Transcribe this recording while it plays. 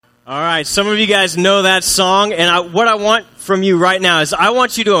All right, some of you guys know that song, and what I want from you right now is I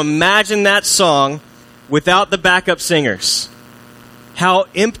want you to imagine that song without the backup singers. How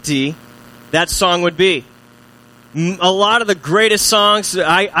empty that song would be. A lot of the greatest songs,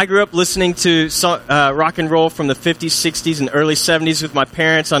 I grew up listening to rock and roll from the 50s, 60s, and early 70s with my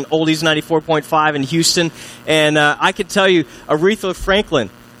parents on Oldies 94.5 in Houston, and I can tell you, Aretha Franklin,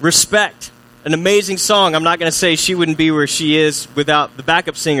 Respect. An amazing song. I'm not going to say she wouldn't be where she is without the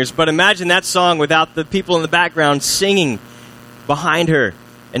backup singers, but imagine that song without the people in the background singing behind her,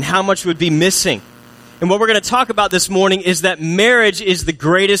 and how much would be missing. And what we're going to talk about this morning is that marriage is the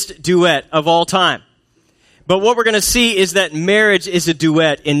greatest duet of all time. But what we're going to see is that marriage is a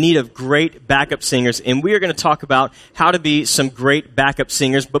duet in need of great backup singers, and we are going to talk about how to be some great backup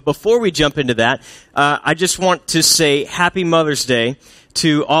singers. But before we jump into that, I just want to say Happy Mother's Day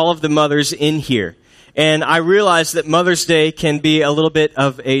to all of the mothers in here. And I realize that Mother's Day can be a little bit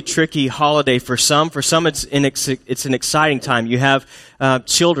of a tricky holiday for some. For some, it's an exciting time. You have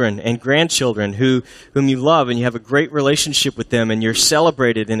children and grandchildren whom you love, and you have a great relationship with them, and you're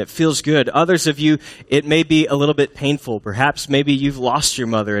celebrated, and it feels good. Others of you, it may be a little bit painful. Perhaps maybe you've lost your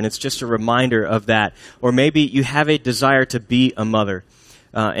mother, and it's just a reminder of that. Or maybe you have a desire to be a mother.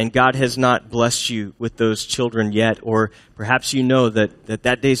 And God has not blessed you with those children yet, or perhaps you know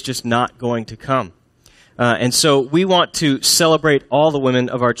that day is just not going to come. And so we want to celebrate all the women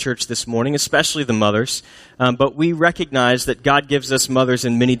of our church this morning, especially the mothers, but we recognize that God gives us mothers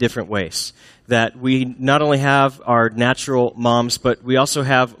in many different ways, that we not only have our natural moms, but we also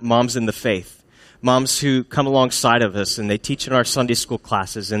have moms in the faith. Moms who come alongside of us, and they teach in our Sunday school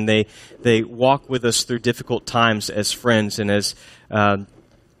classes, and they walk with us through difficult times as friends and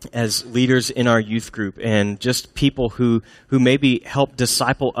as leaders in our youth group, and just people who maybe help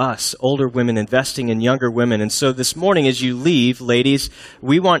disciple us, older women investing in younger women. And so this morning as you leave, ladies,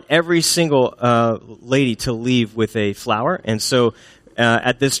 we want every single lady to leave with a flower. And so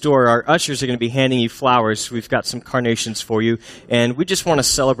at this door, our ushers are going to be handing you flowers. We've got some carnations for you, and we just want to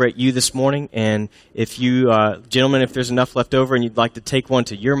celebrate you this morning. And if you, gentlemen, if there's enough left over and you'd like to take one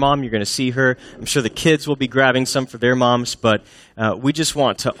to your mom, you're going to see her. I'm sure the kids will be grabbing some for their moms, but we just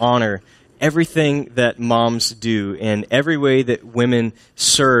want to honor everything that moms do and every way that women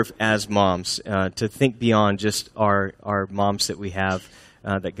serve as moms, to think beyond just our moms that we have.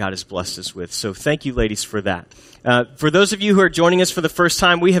 That God has blessed us with. So thank you, ladies, for that. For those of you who are joining us for the first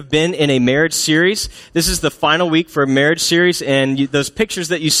time, we have been in a marriage series. This is the final week for a marriage series, and those pictures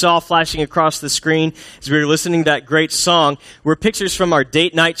that you saw flashing across the screen as we were listening to that great song were pictures from our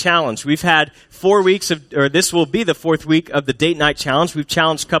date night challenge. We've had 4 weeks this will be the 4th week of the date night challenge. We've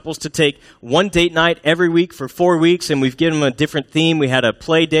challenged couples to take one date night every week for 4 weeks, and we've given them a different theme. We had a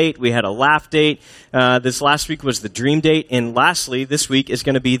play date, we had a laugh date. This last week was the dream date, and lastly, this week is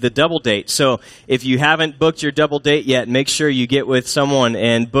going to be the double date. So if you haven't booked your double date yet, make sure you get with someone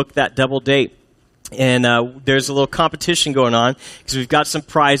and book that double date. And there's a little competition going on because we've got some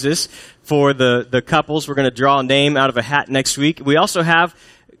prizes for the couples. We're going to draw a name out of a hat next week. We also have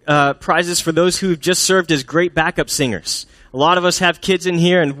prizes for those who've just served as great backup singers. A lot of us have kids in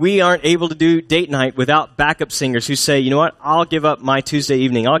here, and we aren't able to do date night without backup singers who say, you know what, I'll give up my Tuesday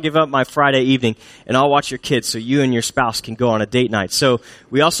evening, I'll give up my Friday evening, and I'll watch your kids so you and your spouse can go on a date night. So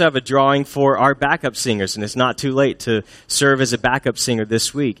we also have a drawing for our backup singers, and it's not too late to serve as a backup singer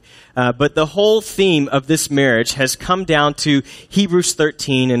this week. But the whole theme of this marriage has come down to Hebrews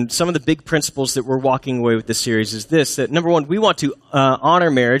 13, and some of the big principles that we're walking away with this series is this, that number one, we want to honor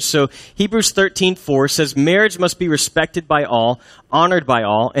marriage. So Hebrews 13:4 says, marriage must be respected by all, honored by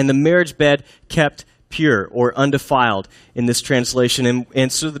all, and the marriage bed kept pure or undefiled in this translation.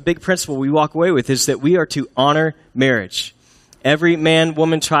 And so the big principle we walk away with is that we are to honor marriage. Every man,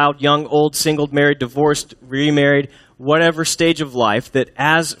 woman, child, young, old, single, married, divorced, remarried, whatever stage of life, that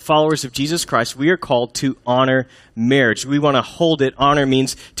as followers of Jesus Christ, we are called to honor marriage. We want to hold it. Honor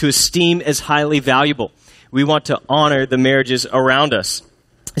means to esteem as highly valuable. We want to honor the marriages around us.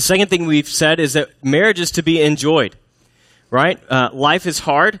 The second thing we've said is that marriage is to be enjoyed. Right? Life is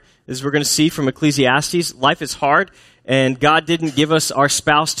hard, as we're going to see from Ecclesiastes. Life is hard, and God didn't give us our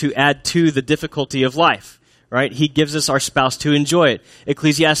spouse to add to the difficulty of life. Right? He gives us our spouse to enjoy it.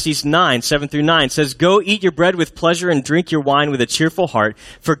 Ecclesiastes 9:7-9 says, go eat your bread with pleasure and drink your wine with a cheerful heart,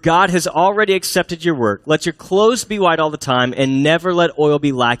 for God has already accepted your work. Let your clothes be white all the time, and never let oil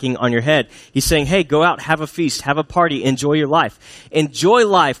be lacking on your head. He's saying, hey, go out, have a feast, have a party, enjoy your life. Enjoy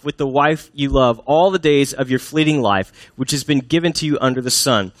life with the wife you love all the days of your fleeting life, which has been given to you under the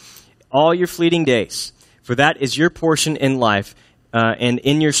sun. All your fleeting days, for that is your portion in life, and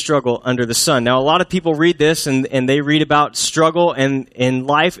in your struggle under the sun. Now, a lot of people read this and they read about struggle and in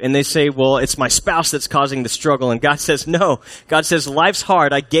life, and they say, well, it's my spouse that's causing the struggle. And God says, no. God says, life's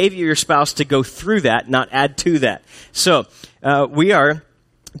hard. I gave you your spouse to go through that, not add to that. So we are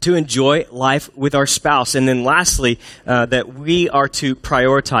to enjoy life with our spouse. And then lastly, that we are to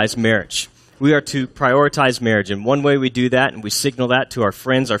prioritize marriage. We are to prioritize marriage. And one way we do that, and we signal that to our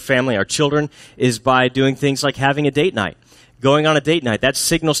friends, our family, our children, is by doing things like having a date night. Going on a date night, that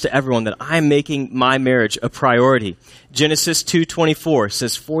signals to everyone that I'm making my marriage a priority. Genesis 2:24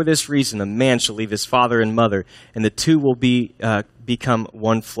 says, for this reason, a man shall leave his father and mother, and the two will become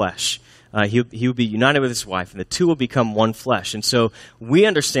one flesh. He will be united with his wife, and the two will become one flesh. And so we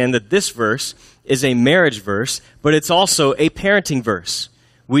understand that this verse is a marriage verse, but it's also a parenting verse.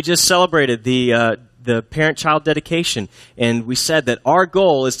 We just celebrated the parent-child dedication, and we said that our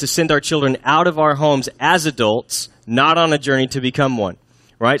goal is to send our children out of our homes as adults, not on a journey to become one,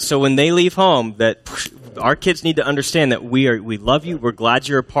 right? So when they leave home, that our kids need to understand that we love you, we're glad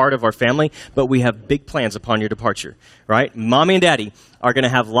you're a part of our family, but we have big plans upon your departure, right? Mommy and daddy are going to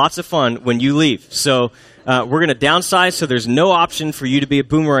have lots of fun when you leave. So we're going to downsize, so there's no option for you to be a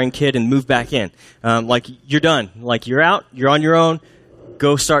boomerang kid and move back in. Like, you're done. Like, you're out, you're on your own.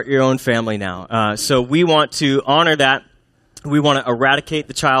 Go start your own family now. So we want to honor that. We want to eradicate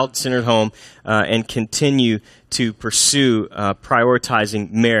the child-centered home and continue to pursue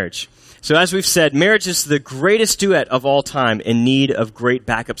prioritizing marriage. So as we've said, marriage is the greatest duet of all time in need of great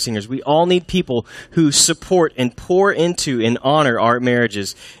backup singers. We all need people who support and pour into and honor our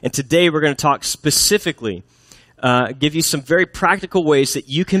marriages. And today we're going to talk specifically, give you some very practical ways that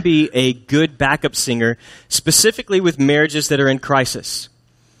you can be a good backup singer, specifically with marriages that are in crisis.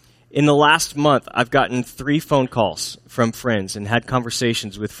 In the last month, I've gotten 3 phone calls from friends and had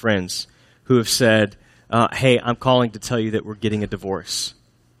conversations with friends who have said, hey, I'm calling to tell you that we're getting a divorce.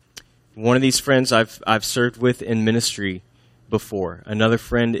 One of these friends I've served with in ministry before. Another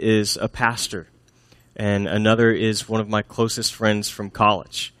friend is a pastor. And another is one of my closest friends from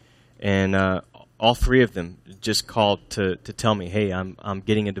college. And all 3 of them just called to tell me, hey, I'm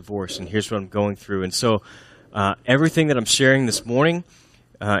getting a divorce, and here's what I'm going through. And so everything that I'm sharing this morning,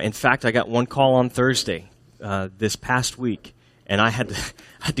 in fact, I got one call on Thursday this past week, and I had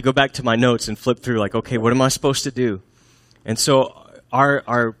to go back to my notes and flip through, like, okay, what am I supposed to do? And so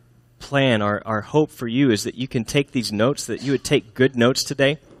our plan, our hope for you is that you can take these notes, that you would take good notes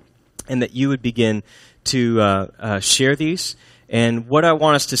today, and that you would begin to share these. And what I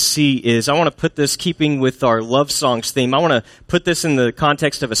want us to see is, I want to put this, keeping with our love songs theme, I want to put this in the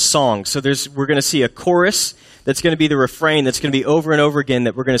context of a song. So we're going to see a chorus that's going to be the refrain that's going to be over and over again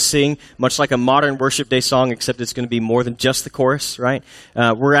that we're going to sing, much like a modern worship day song, except it's going to be more than just the chorus, right?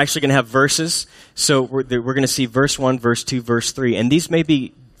 We're actually going to have verses. So we're going to see verse 1, verse 2, verse 3. And these may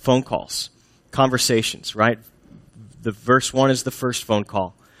be phone calls, conversations, right? The verse 1 is the first phone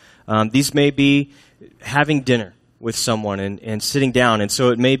call. These may be having dinner with someone and sitting down. And so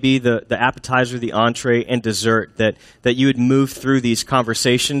it may be the appetizer, the entree, and dessert that you would move through these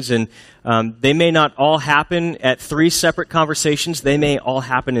conversations. And they may not all happen at 3 separate conversations. They may all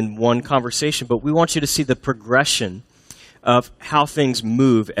happen in one conversation. But we want you to see the progression of how things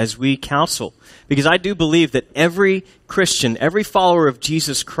move as we counsel. Because I do believe that every Christian, every follower of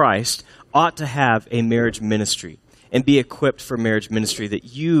Jesus Christ ought to have a marriage ministry and be equipped for marriage ministry, that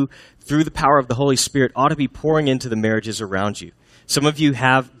you, through the power of the Holy Spirit, ought to be pouring into the marriages around you. Some of you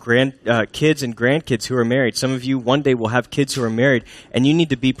have kids and grandkids who are married. Some of you one day will have kids who are married, and you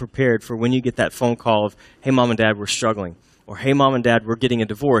need to be prepared for when you get that phone call of, hey, Mom and Dad, we're struggling. Or, hey, Mom and Dad, we're getting a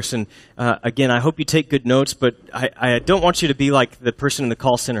divorce. And again, I hope you take good notes, but I don't want you to be like the person in the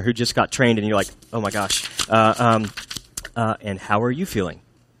call center who just got trained, and you're like, oh, my gosh. And how are you feeling?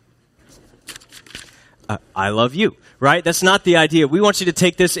 I love you, right? That's not the idea. We want you to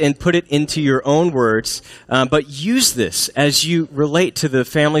take this and put it into your own words, but use this as you relate to the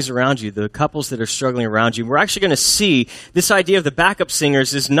families around you, the couples that are struggling around you. We're actually going to see this idea of the backup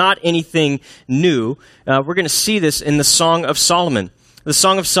singers is not anything new. We're going to see this in the Song of Solomon. The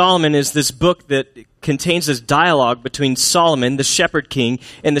Song of Solomon is this book that contains this dialogue between Solomon, the shepherd king,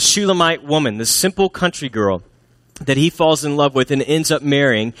 and the Shulamite woman, the simple country girl that he falls in love with and ends up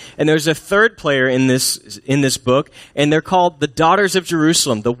marrying. And there's a third player in this book, and they're called the Daughters of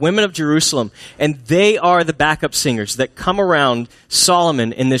Jerusalem, the women of Jerusalem. And they are the backup singers that come around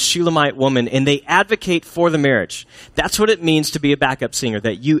Solomon and this Shulamite woman, and they advocate for the marriage. That's what it means to be a backup singer,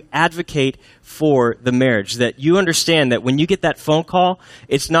 that you advocate for the marriage, that you understand that when you get that phone call,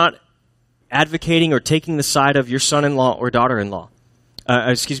 it's not advocating or taking the side of your son-in-law or daughter-in-law.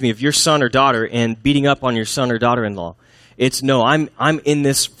 Of your son or daughter and beating up on your son or daughter-in-law. It's no, I'm in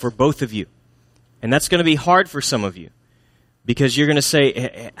this for both of you. And that's going to be hard for some of you because you're going to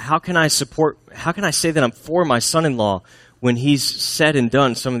say, how can I say that I'm for my son-in-law when he's said and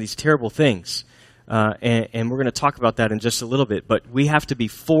done some of these terrible things? And we're going to talk about that in just a little bit. But we have to be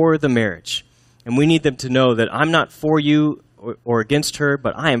for the marriage. And we need them to know that I'm not for you or against her,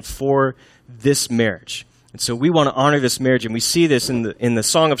 but I am for this marriage. And so we want to honor this marriage. And we see this in the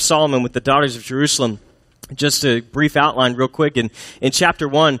Song of Solomon with the daughters of Jerusalem. Just a brief outline real quick. In chapter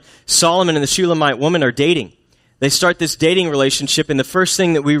 1, Solomon and the Shulamite woman are dating. They start this dating relationship, and the first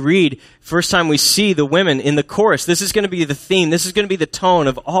thing that we read, first time we see the women in the chorus, this is going to be the theme, this is going to be the tone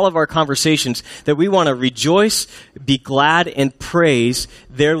of all of our conversations, that we want to rejoice, be glad, and praise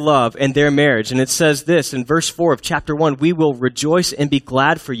their love and their marriage. And it says this in verse 4 of chapter 1, we will rejoice and be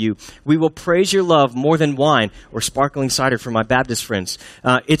glad for you. We will praise your love more than wine or sparkling cider for my Baptist friends.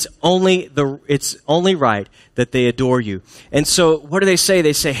 It's only right that they adore you. And so what do they say?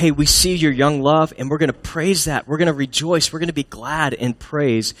 They say, hey, we see your young love, and we're going to praise that. We're going to rejoice. We're going to be glad and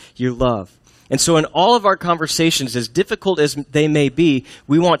praise your love. And so in all of our conversations, as difficult as they may be,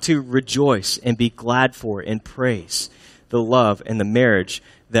 we want to rejoice and be glad for and praise the love and the marriage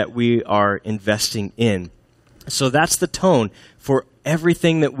that we are investing in. So that's the tone for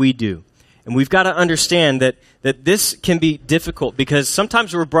everything that we do. And we've got to understand that this can be difficult because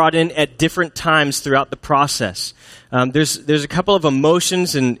sometimes we're brought in at different times throughout the process. There's a couple of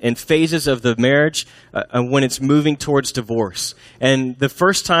emotions and phases of the marriage when it's moving towards divorce. And the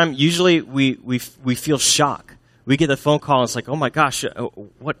first time, usually we feel shock. We get the phone call and it's like, oh my gosh,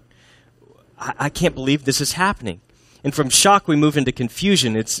 what? I can't believe this is happening. And from shock, we move into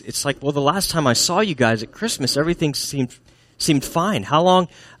confusion. It's like, well, the last time I saw you guys at Christmas, everything seemed fine. How long?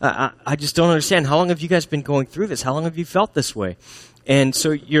 I just don't understand. How long have you guys been going through this? How long have you felt this way? And so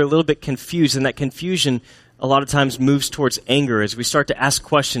you're a little bit confused, and that confusion a lot of times moves towards anger as we start to ask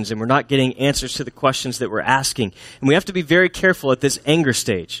questions and we're not getting answers to the questions that we're asking. And we have to be very careful at this anger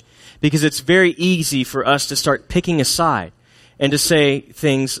stage because it's very easy for us to start picking a side and to say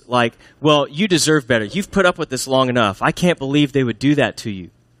things like, well, you deserve better. You've put up with this long enough. I can't believe they would do that to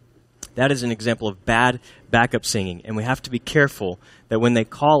you. That is an example of bad backup singing, and we have to be careful that when they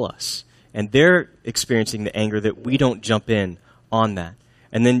call us and they're experiencing the anger, that we don't jump in on that.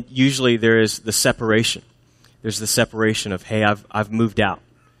 And then usually there is the separation. There's the separation of, hey, I've moved out.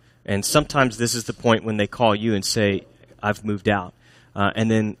 And sometimes this is the point when they call you and say, I've moved out.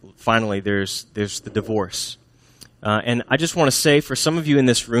 And then finally there's the divorce. And I just want to say, for some of you in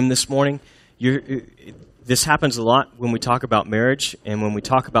this room this morning, this happens a lot when we talk about marriage and when we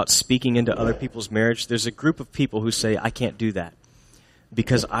talk about speaking into other people's marriage. There's a group of people who say, I can't do that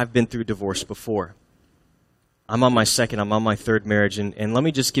because I've been through divorce before. I'm on my second, I'm on my third marriage. And let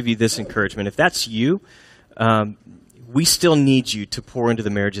me just give you this encouragement. If that's you, we still need you to pour into the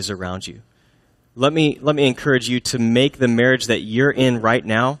marriages around you. Let me encourage you to make the marriage that you're in right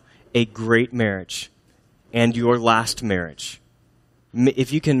now a great marriage and your last marriage.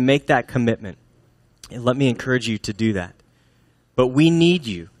 If you can make that commitment, let me encourage you to do that. But we need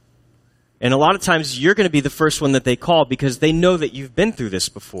you. And a lot of times you're going to be the first one that they call because they know that you've been through this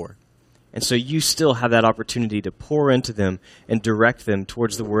before. And so you still have that opportunity to pour into them and direct them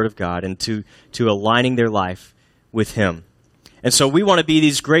towards the Word of God and to aligning their life with Him. And so we want to be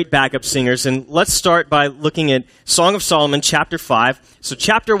these great backup singers. And let's start by looking at Song of Solomon, chapter 5. So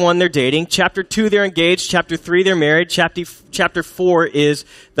chapter 1, they're dating. Chapter 2, they're engaged. Chapter 3, they're married. Chapter 4 is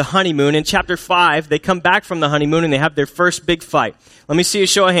the honeymoon. In chapter 5, they come back from the honeymoon and they have their first big fight. Let me see a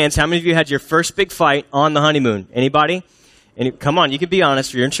show of hands. How many of you had your first big fight on the honeymoon? Anybody? Come on, you can be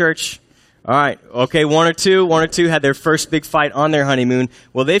honest. You're in church. All right. Okay, one or two had their first big fight on their honeymoon.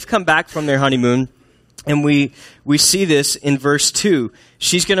 Well, they've come back from their honeymoon. And we see this in verse 2.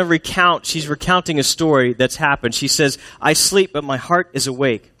 She's recounting a story that's happened. She says, I sleep, but my heart is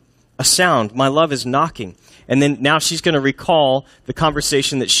awake. A sound, my love is knocking. And then now she's going to recall the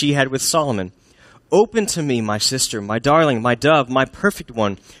conversation that she had with Solomon. Open to me, my sister, my darling, my dove, my perfect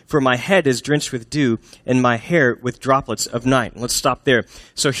one, for my head is drenched with dew and my hair with droplets of night. Let's stop there.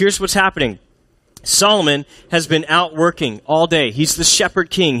 So here's what's happening. Solomon has been out working all day. He's the shepherd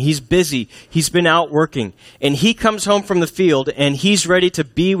king. He's busy. He's been out working. And he comes home from the field and he's ready to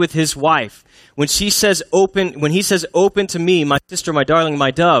be with his wife. When he says open to me, my sister, my darling, my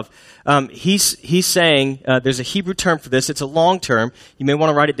dove, he's saying, there's a Hebrew term for this. It's a long term. You may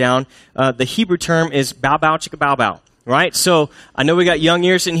want to write it down. The Hebrew term is bow bow chicka bow bow. Right? So I know we got young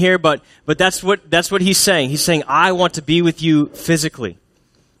ears in here, but that's what he's saying. He's saying, I want to be with you physically.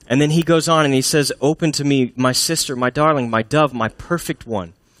 And then he goes on and he says, open to me, my sister, my darling, my dove, my perfect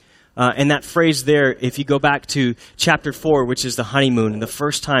one. And that phrase there, if you go back to chapter 4, which is the honeymoon, and the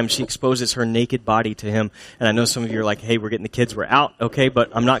first time she exposes her naked body to him, and I know some of you are like, hey, we're getting the kids, we're out, okay, but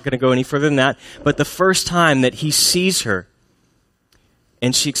I'm not going to go any further than that. But the first time that he sees her,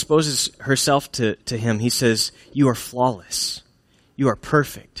 and she exposes herself to him, he says, you are flawless. You are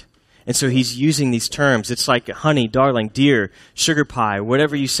perfect. And so he's using these terms. It's like honey, darling, dear, sugar pie,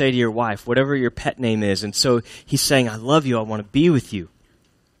 whatever you say to your wife, whatever your pet name is. And so he's saying, I love you, I want to be with you.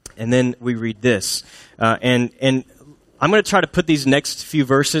 And then we read this. And I'm going to try to put these next few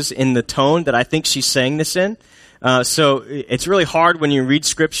verses in the tone that I think she's saying this in. So it's really hard when you read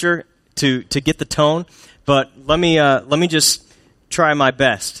Scripture to get the tone. But let me just try my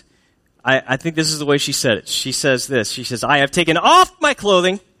best. I think this is the way she said it. She says this. She says, I have taken off my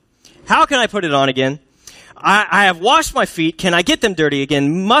clothing. How can I put it on again? I have washed my feet. Can I get them dirty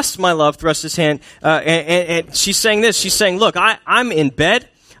again? Must my love thrust his hand? And she's saying this. She's saying, look, I'm in bed.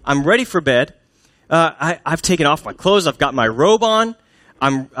 I'm ready for bed. I've taken off my clothes. I've got my robe on.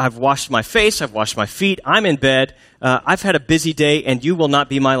 I've washed my face. I've washed my feet. I'm in bed. I've had a busy day, and you will not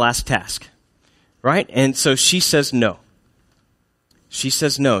be my last task. Right? And so she says no. She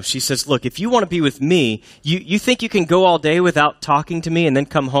says no. She says, look, if you want to be with me, you think you can go all day without talking to me and then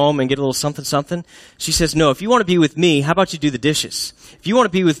come home and get a little something, something? She says, no, if you want to be with me, how about you do the dishes? If you want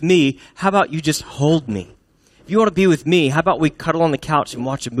to be with me, how about you just hold me? If you want to be with me, how about we cuddle on the couch and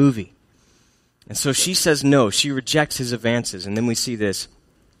watch a movie? And so she says no. She rejects his advances. And then we see this.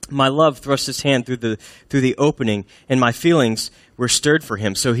 My love thrust his hand through the opening, and my feelings were stirred for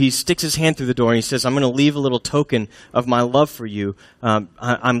him. So he sticks his hand through the door, and he says, I'm going to leave a little token of my love for you.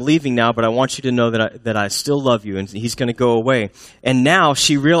 I'm leaving now, but I want you to know that I still love you. And he's going to go away. And now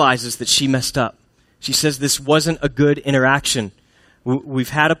she realizes that she messed up. She says this wasn't a good interaction. We've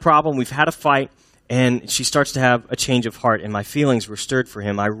had a problem. We've had a fight. And she starts to have a change of heart, and my feelings were stirred for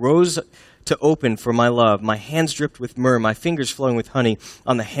him. I rose to open for my love. My hands dripped with myrrh, my fingers flowing with honey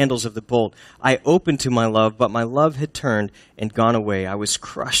on the handles of the bolt. I opened to my love, but my love had turned and gone away. I was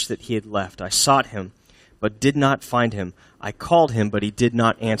crushed that he had left. I sought him, but did not find him. I called him, but he did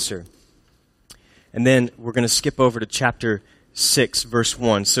not answer. And then we're going to skip over to chapter 6, verse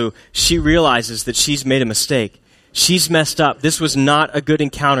 1. So she realizes that she's made a mistake. She's messed up. This was not a good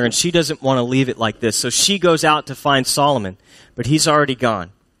encounter, and she doesn't want to leave it like this. So she goes out to find Solomon, but he's already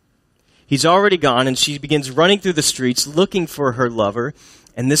gone. He's already gone, and she begins running through the streets looking for her lover.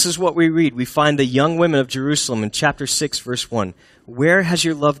 And this is what we read. We find the young women of Jerusalem in chapter 6, verse 1. Where has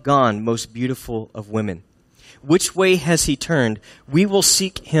your love gone, most beautiful of women? Which way has he turned? We will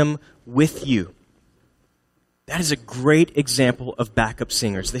seek him with you. That is a great example of backup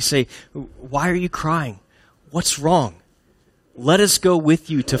singers. They say, why are you crying? What's wrong? Let us go with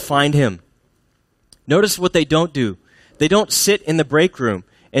you to find him. Notice what they don't do. They don't sit in the break room.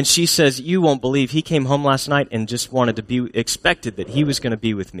 And she says, you won't believe he came home last night and just wanted to be, expected that he was going to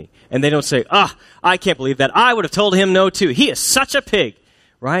be with me. And they don't say, I can't believe that. I would have told him no too. He is such a pig.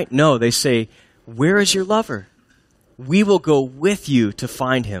 Right? No, they say, where is your lover? We will go with you to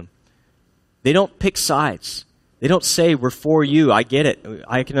find him. They don't pick sides. They don't say, we're for you. I get it.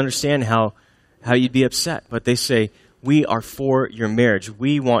 I can understand how you'd be upset. But they say, we are for your marriage.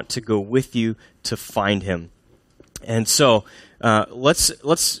 We want to go with you to find him. And so, let's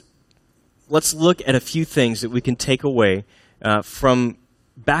look at a few things that we can take away from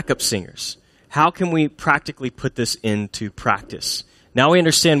backup singers. How can we practically put this into practice? Now we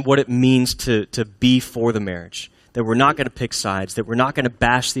understand what it means to be for the marriage, that we're not going to pick sides, that we're not going to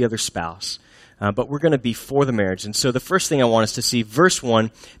bash the other spouse, but we're going to be for the marriage. And so the first thing I want us to see, verse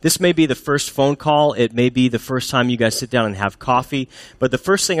 1, this may be the first phone call. It may be the first time you guys sit down and have coffee. But the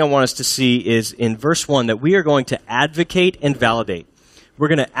first thing I want us to see is in verse 1 that we are going to advocate and validate. We're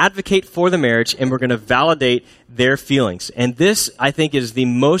going to advocate for the marriage, and we're going to validate their feelings. And this, I think, is the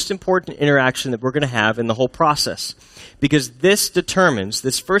most important interaction that we're going to have in the whole process. Because this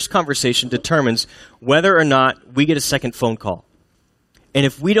first conversation determines whether or not we get a second phone call. And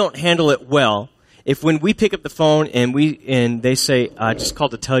if we don't handle it well, if when we pick up the phone and they say, I just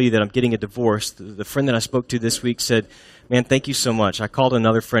called to tell you that I'm getting a divorce, the friend that I spoke to this week said, man, thank you so much. I called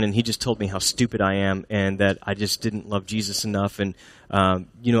another friend and he just told me how stupid I am and that I just didn't love Jesus enough. And,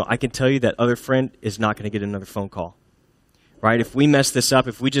 I can tell you that other friend is not going to get another phone call. Right? If we mess this up,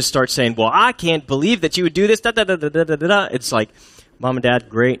 if we just start saying, well, I can't believe that you would do this, it's like, Mom and Dad,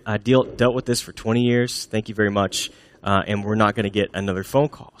 great. I dealt with this for 20 years. Thank you very much. And we're not going to get another phone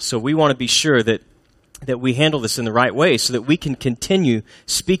call. So we want to be sure that that we handle this in the right way so that we can continue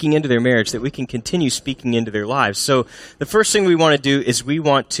speaking into their marriage, that we can continue speaking into their lives. So the first thing we want to do is we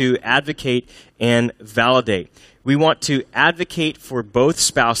want to advocate and validate. We want to advocate for both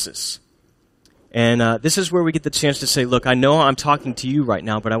spouses. And this is where we get the chance to say, look, I know I'm talking to you right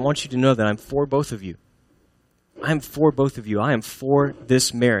now, but I want you to know that I'm for both of you. I'm for both of you. I am for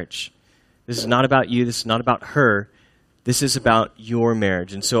this marriage. This is not about you. This is not about her. This is about your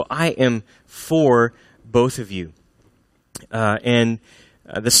marriage. And so I am for both of you. The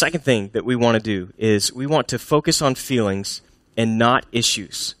second thing that we want to do is we want to focus on feelings and not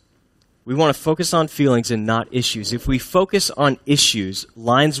issues. We want to focus on feelings and not issues. If we focus on issues,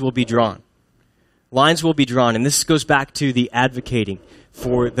 lines will be drawn. Lines will be drawn, and this goes back to the advocating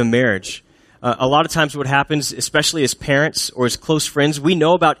for the marriage. A lot of times what happens, especially as parents or as close friends, we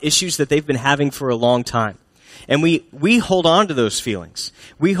know about issues that they've been having for a long time. And we hold on to those feelings.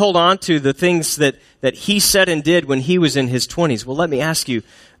 We hold on to the things that he said and did when he was in his 20s. Well, let me ask you,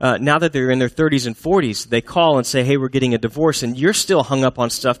 now that they're in their 30s and 40s, they call and say, hey, we're getting a divorce, and you're still hung up on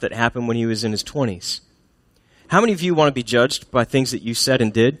stuff that happened when he was in his 20s. How many of you want to be judged by things that you said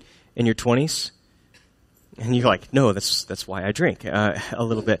and did in your 20s? And you're like, no, that's why I drink a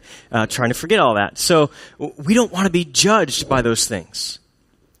little bit, trying to forget all that. So we don't want to be judged by those things.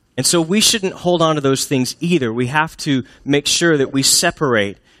 And so we shouldn't hold on to those things either. We have to make sure that we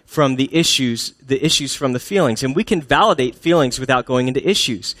separate from the issues from the feelings. And we can validate feelings without going into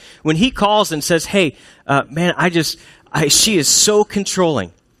issues. When he calls and says, hey, man, she is so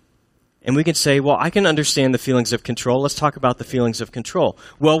controlling. And we can say, well, I can understand the feelings of control. Let's talk about the feelings of control.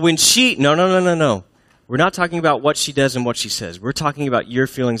 Well, when no. We're not talking about what she does and what she says. We're talking about your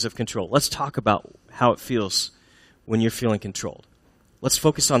feelings of control. Let's talk about how it feels when you're feeling controlled. Let's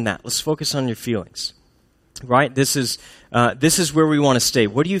focus on that. Let's focus on your feelings. Right? This is where we want to stay.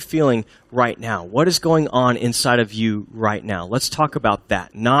 What are you feeling right now? What is going on inside of you right now? Let's talk about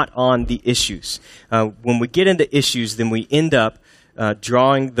that, not on the issues. When we get into issues, then we end up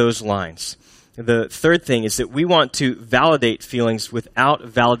drawing those lines. The third thing is that we want to validate feelings without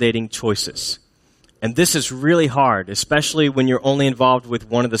validating choices. And this is really hard, especially when you're only involved with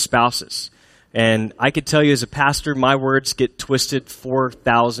one of the spouses. And I could tell you as a pastor, my words get twisted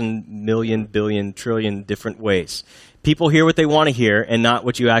 4,000 million, billion, trillion different ways. People hear what they want to hear and not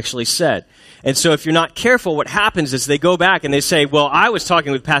what you actually said. And so if you're not careful, what happens is they go back and they say, well, I was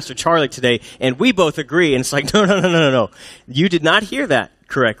talking with Pastor Charlie today and we both agree. And it's like, no. You did not hear that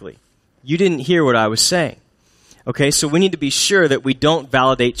correctly. You didn't hear what I was saying. Okay, so we need to be sure that we don't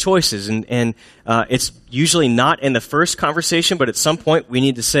validate choices. And it's usually not in the first conversation, but at some point we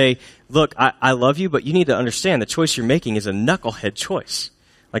need to say, look, I love you, but you need to understand the choice you're making is a knucklehead choice.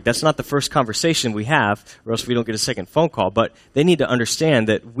 Like, that's not the first conversation we have, or else we don't get a second phone call. But they need to understand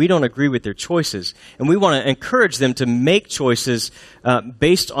that we don't agree with their choices. And we want to encourage them to make choices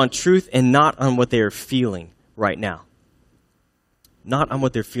based on truth and not on what they are feeling right now. Not on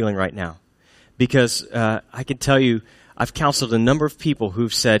what they're feeling right now. Because I can tell you, I've counseled a number of people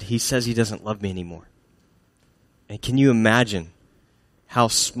who've said, he says he doesn't love me anymore. And can you imagine how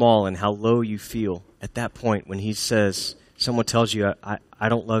small and how low you feel at that point when he says, someone tells you, I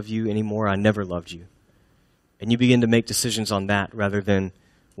don't love you anymore, I never loved you. And you begin to make decisions on that rather than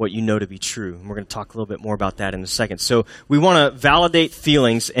what you know to be true. And we're going to talk a little bit more about that in a second. So we want to validate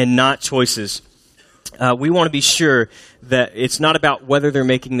feelings and not choices. We want to be sure that it's not about whether they're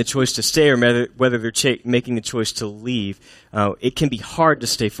making the choice to stay or whether they're making the choice to leave. It can be hard to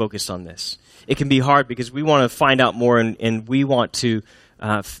stay focused on this. It can be hard because we want to find out more and we want to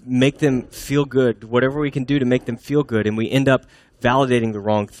make them feel good, whatever we can do to make them feel good, and we end up validating the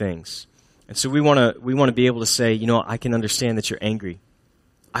wrong things. And so we want to be able to say, you know, I can understand that you're angry.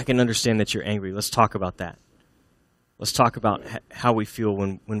 I can understand that you're angry. Let's talk about that. Let's talk about how we feel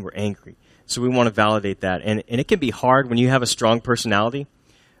when we're angry. So we want to validate that. And it can be hard when you have a strong personality.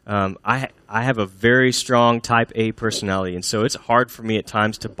 I have a very strong type A personality, and so it's hard for me at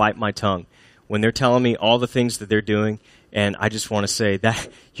times to bite my tongue when they're telling me all the things that they're doing, and I just want to say, that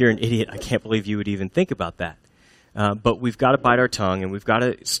you're an idiot. I can't believe you would even think about that. But we've got to bite our tongue, and we've got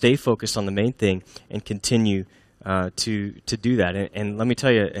to stay focused on the main thing and continue to do that. And let me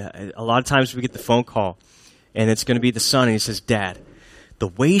tell you, a lot of times we get the phone call, and it's going to be the son, and he says, Dad, the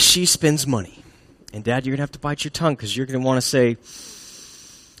way she spends money. And Dad, you're going to have to bite your tongue because you're going to want to say,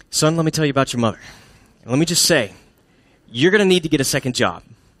 son, let me tell you about your mother. And let me just say, you're going to need to get a second job,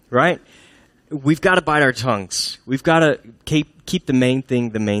 right? We've got to bite our tongues. We've got to keep the main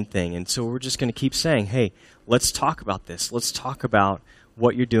thing the main thing. And so we're just going to keep saying, hey, let's talk about this. Let's talk about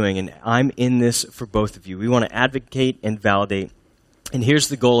what you're doing. And I'm in this for both of you. We want to advocate and validate And here's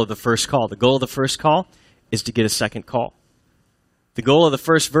the goal of the first call. The goal of the first call is to get a second call. The goal of the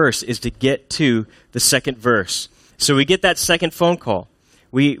first verse is to get to the second verse. So we get that second phone call.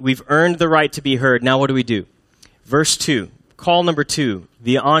 We've earned the right to be heard. Now what do we do? Verse 2, call number 2,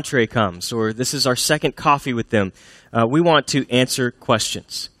 the entree comes, or this is our second coffee with them. We want to answer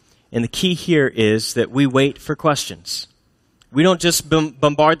questions. And the key here is that we wait for questions. We don't just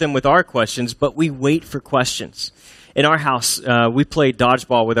bombard them with our questions, but we wait for questions. In our house, we play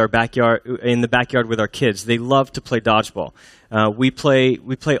dodgeball in the backyard with our kids. They love to play dodgeball. We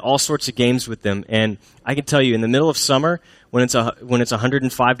play all sorts of games with them, and I can tell you, in the middle of summer, when it's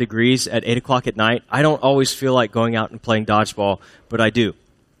 105 degrees at 8 o'clock at night, I don't always feel like going out and playing dodgeball, but I do.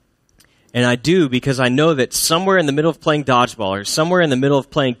 And I do because I know that somewhere in the middle of playing dodgeball, or somewhere in the middle of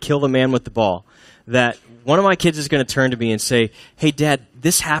playing kill the man with the ball, that one of my kids is going to turn to me and say, "Hey, Dad,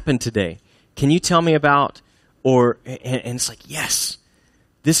 this happened today. Can you tell me about?" And it's like, yes,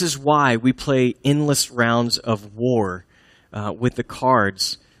 this is why we play endless rounds of war with the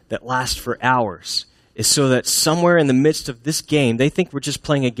cards that last for hours, is so that somewhere in the midst of this game, they think we're just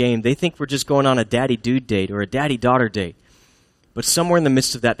playing a game. They think we're just going on a daddy-dude date or a daddy-daughter date. But somewhere in the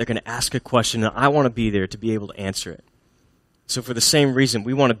midst of that, they're going to ask a question, and I want to be there to be able to answer it. So for the same reason,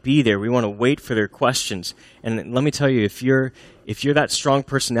 we want to be there. We want to wait for their questions. And let me tell you, if you're that strong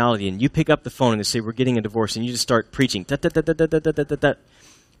personality and you pick up the phone and they say, "We're getting a divorce," and you just start preaching, you're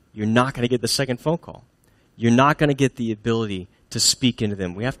not going to get the second phone call. You're not going to get the ability to speak into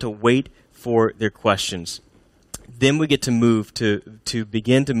them. We have to wait for their questions. Then we get to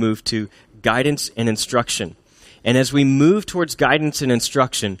begin to move to guidance and instruction. And as we move towards guidance and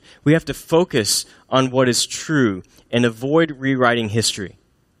instruction, we have to focus on what is true and avoid rewriting history.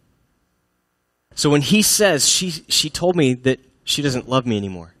 So when he says, she told me that she doesn't love me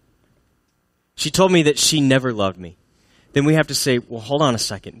anymore, she told me that she never loved me, then we have to say, well, hold on a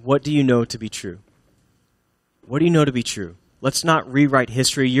second. What do you know to be true? What do you know to be true? Let's not rewrite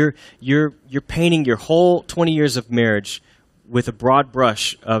history. You're painting your whole 20 years of marriage with a broad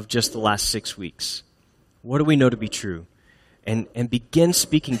brush of just the last 6 weeks. What do we know to be true? And begin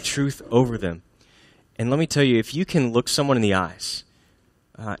speaking truth over them. And let me tell you, if you can look someone in the eyes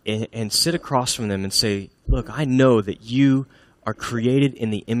and sit across from them and say, "Look, I know that you are created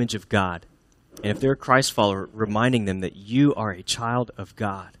in the image of God." And if they're a Christ follower, reminding them that you are a child of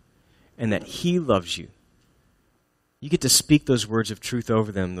God and that He loves you. You get to speak those words of truth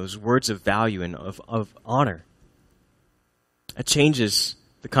over them, those words of value and of honor. It changes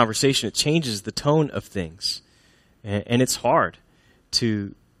the conversation. It changes the tone of things. And it's hard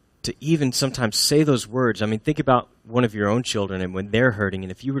to even sometimes say those words. I mean, think about one of your own children and when they're hurting,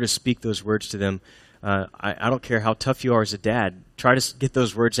 and if you were to speak those words to them, I don't care how tough you are as a dad, try to get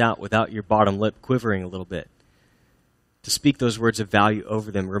those words out without your bottom lip quivering a little bit. To speak those words of value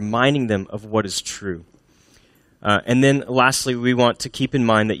over them, reminding them of what is true. And then lastly, we want to keep in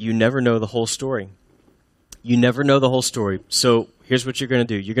mind that you never know the whole story. You never know the whole story. So here's what you're going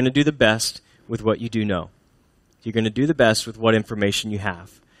to do. You're going to do the best with what you do know. You're going to do the best with what information you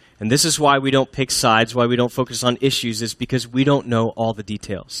have. And this is why we don't pick sides, why we don't focus on issues, is because we don't know all the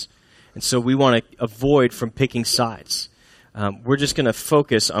details. And so we want to avoid from picking sides. We're just going to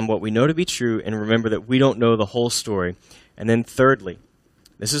focus on what we know to be true and remember that we don't know the whole story. And then thirdly,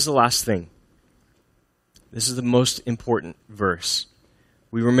 this is the last thing. This is the most important verse.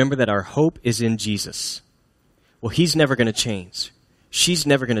 We remember that our hope is in Jesus. Well, He's never going to change. She's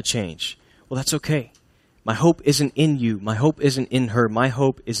never going to change. Well, that's okay. My hope isn't in you. My hope isn't in her. My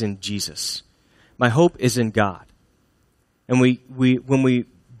hope is in Jesus. My hope is in God. And when we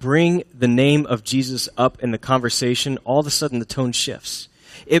bring the name of Jesus up in the conversation, all of a sudden the tone shifts.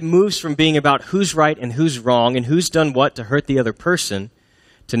 It moves from being about who's right and who's wrong and who's done what to hurt the other person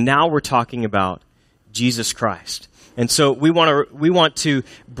to now we're talking about Jesus Christ. And so we want to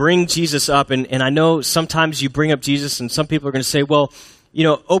bring Jesus up. And I know sometimes you bring up Jesus and some people are going to say, well, you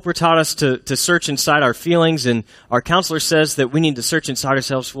know, Oprah taught us to search inside our feelings and our counselor says that we need to search inside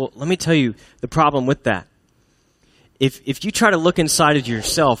ourselves. Well, let me tell you the problem with that. If you try to look inside of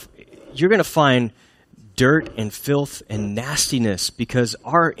yourself, you're going to find dirt and filth and nastiness because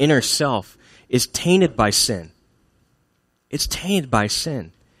our inner self is tainted by sin. It's tainted by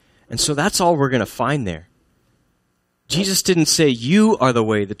sin. And so that's all we're going to find there. Jesus didn't say, you are the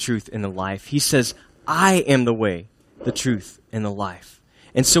way, the truth, and the life. He says, I am the way, the truth, and the life.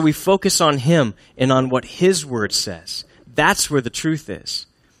 And so we focus on Him and on what His Word says. That's where the truth is.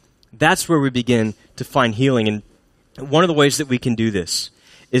 That's where we begin to find healing. And one of the ways that we can do this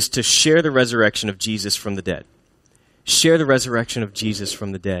is to share the resurrection of Jesus from the dead. Share the resurrection of Jesus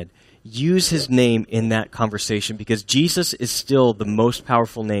from the dead. Use his name in that conversation because Jesus is still the most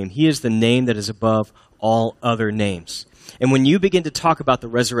powerful name. He is the name that is above all other names. And when you begin to talk about the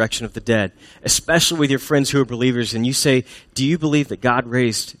resurrection of the dead, especially with your friends who are believers, and you say, do you believe that God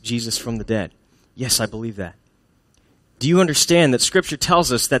raised Jesus from the dead? Yes, I believe that. Do you understand that Scripture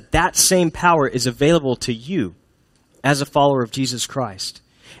tells us that that same power is available to you as a follower of Jesus Christ,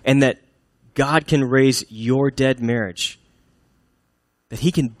 and that God can raise your dead marriage, that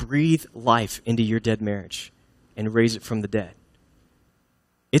he can breathe life into your dead marriage and raise it from the dead?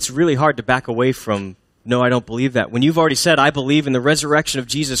 It's really hard to back away from, no, I don't believe that. When you've already said, I believe in the resurrection of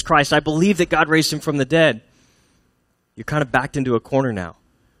Jesus Christ, I believe that God raised him from the dead, you're kind of backed into a corner now.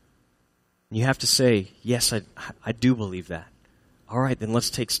 And you have to say, yes, I do believe that. All right, then let's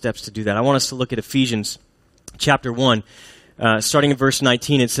take steps to do that. I want us to look at Ephesians chapter 1, starting in verse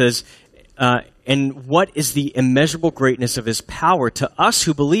 19. It says, and what is the immeasurable greatness of his power to us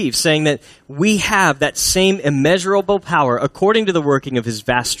who believe, saying that we have that same immeasurable power according to the working of his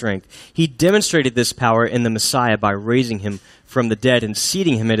vast strength. He demonstrated this power in the Messiah by raising him from the dead and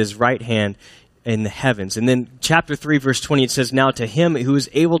seating him at his right hand in the heavens. And then chapter 3, verse 20, it says, now to him who is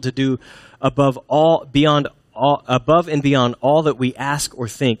able to do above and beyond all that we ask or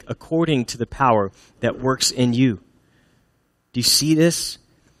think, according to the power that works in you. Do you see this?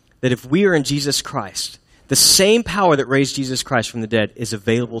 That if we are in Jesus Christ, the same power that raised Jesus Christ from the dead is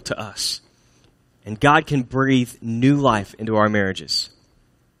available to us. And God can breathe new life into our marriages.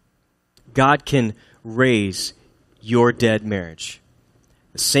 God can raise your dead marriage.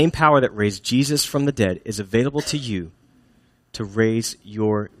 The same power that raised Jesus from the dead is available to you to raise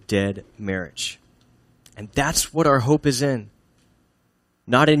your dead marriage. And that's what our hope is in.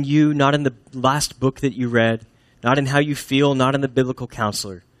 Not in you, not in the last book that you read, not in how you feel, not in the biblical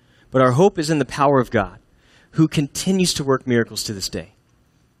counselor. But our hope is in the power of God, who continues to work miracles to this day.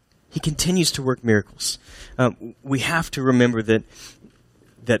 He continues to work miracles. We have to remember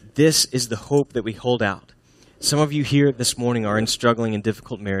that this is the hope that we hold out. Some of you here this morning are struggling in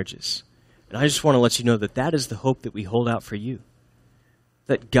difficult marriages. And I just want to let you know that that is the hope that we hold out for you.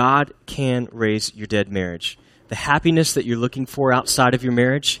 That God can raise your dead marriage. The happiness that you're looking for outside of your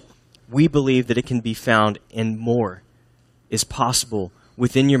marriage, we believe that it can be found and more is possible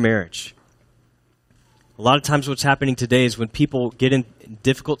within your marriage. A lot of times what's happening today is when people get in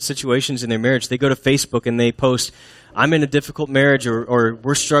difficult situations in their marriage, they go to Facebook and they post, I'm in a difficult marriage or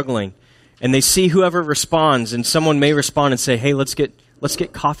we're struggling. And they see whoever responds, and someone may respond and say, hey, let's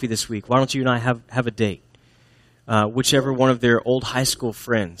get coffee this week. Why don't you and I have a date? Whichever one of their old high school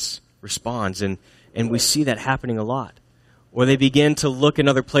friends responds. And we see that happening a lot. Or they begin to look in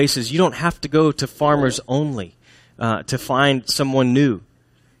other places. You don't have to go to Farmers Only to find someone new.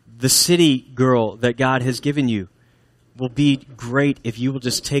 The city girl that God has given you will be great if you will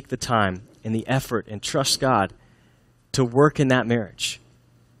just take the time and the effort and trust God to work in that marriage.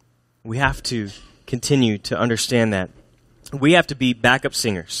 We have to continue to understand that. We have to be backup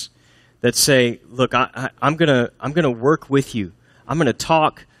singers that say, look, I'm gonna work with you. I'm gonna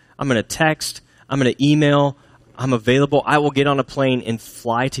talk. I'm gonna text. I'm gonna email. I'm available. I will get on a plane and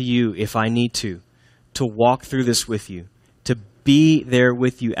fly to you if I need to walk through this with you, to be there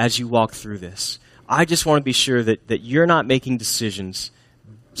with you as you walk through this. I just want to be sure that you're not making decisions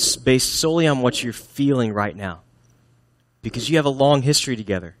based solely on what you're feeling right now, because you have a long history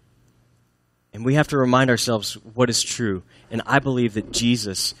together. And we have to remind ourselves what is true. And I believe that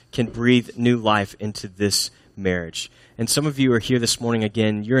Jesus can breathe new life into this marriage. And some of you are here this morning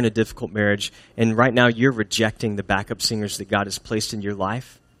again, you're in a difficult marriage, and right now you're rejecting the backup singers that God has placed in your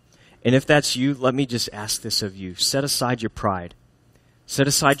life. And if that's you, let me just ask this of you. Set aside your pride. Set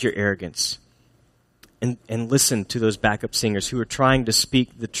aside your arrogance. And listen to those backup singers who are trying to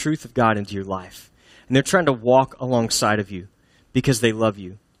speak the truth of God into your life. And they're trying to walk alongside of you because they love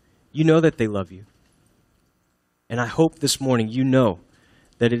you. You know that they love you. And I hope this morning you know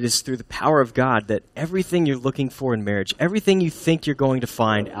that it is through the power of God that everything you're looking for in marriage, everything you think you're going to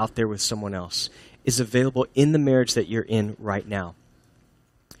find out there with someone else, is available in the marriage that you're in right now.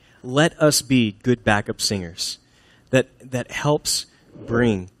 Let us be good backup singers that helps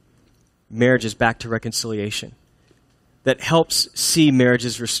bring marriages back to reconciliation, that helps see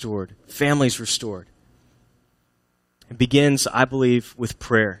marriages restored, families restored. It begins, I believe, with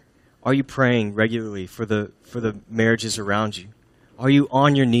prayer. Are you praying regularly for the marriages around you? Are you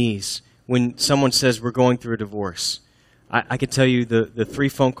on your knees when someone says we're going through a divorce? I can tell you the 3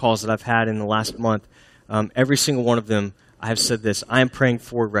 phone calls that I've had in the last month, every single one of them, I have said this: I am praying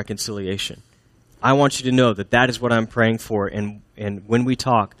for reconciliation. I want you to know that is what I'm praying for, and when we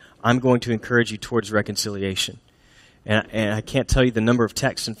talk, I'm going to encourage you towards reconciliation. And I can't tell you the number of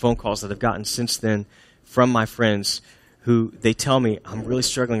texts and phone calls that I've gotten since then from my friends who they tell me, I'm really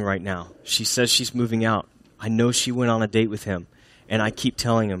struggling right now. She says she's moving out. I know she went on a date with him. And I keep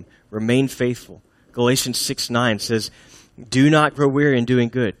telling him, remain faithful. Galatians 6:9 says, do not grow weary in doing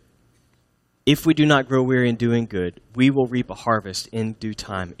good. If we do not grow weary in doing good, we will reap a harvest in due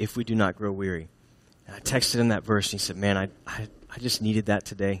time if we do not grow weary. And I texted him that verse, and he said, man, I just needed that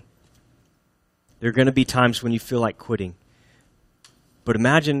today. There are going to be times when you feel like quitting. But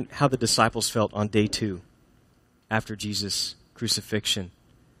imagine how the disciples felt on day 2 after Jesus' crucifixion.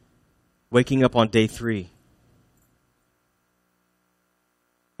 Waking up on day 3.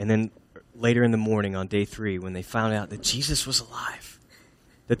 And then later in the morning on day 3 when they found out that Jesus was alive.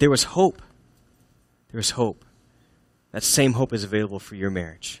 That there was hope. There is hope. That same hope is available for your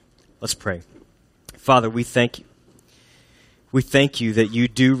marriage. Let's pray. Father, we thank you. We thank you that you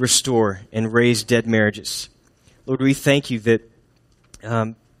do restore and raise dead marriages. Lord, we thank you that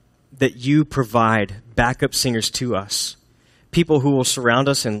that you provide backup singers to us, people who will surround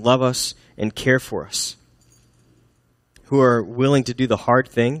us and love us and care for us, who are willing to do the hard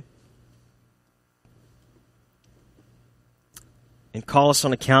thing and call us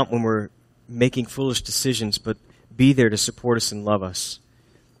on account when we're making foolish decisions, but be there to support us and love us.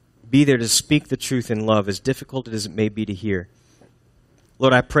 Be there to speak the truth in love, as difficult as it may be to hear.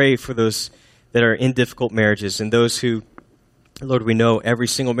 Lord, I pray for those that are in difficult marriages and those who, Lord, we know every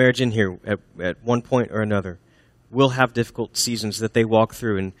single marriage in here at one point or another will have difficult seasons that they walk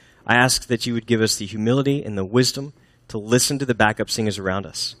through. And I ask that you would give us the humility and the wisdom to listen to the backup singers around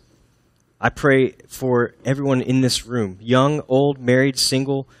us. I pray for everyone in this room, young, old, married,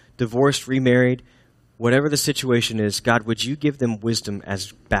 single, divorced, remarried, whatever the situation is, God, would you give them wisdom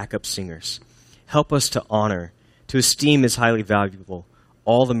as backup singers? Help us to honor, to esteem as highly valuable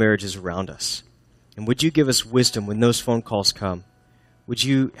all the marriages around us. And would you give us wisdom when those phone calls come? Would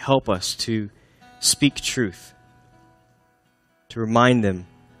you help us to speak truth, to remind them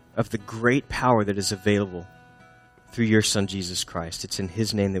of the great power that is available through your Son, Jesus Christ? It's in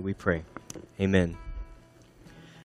his name that we pray. Amen.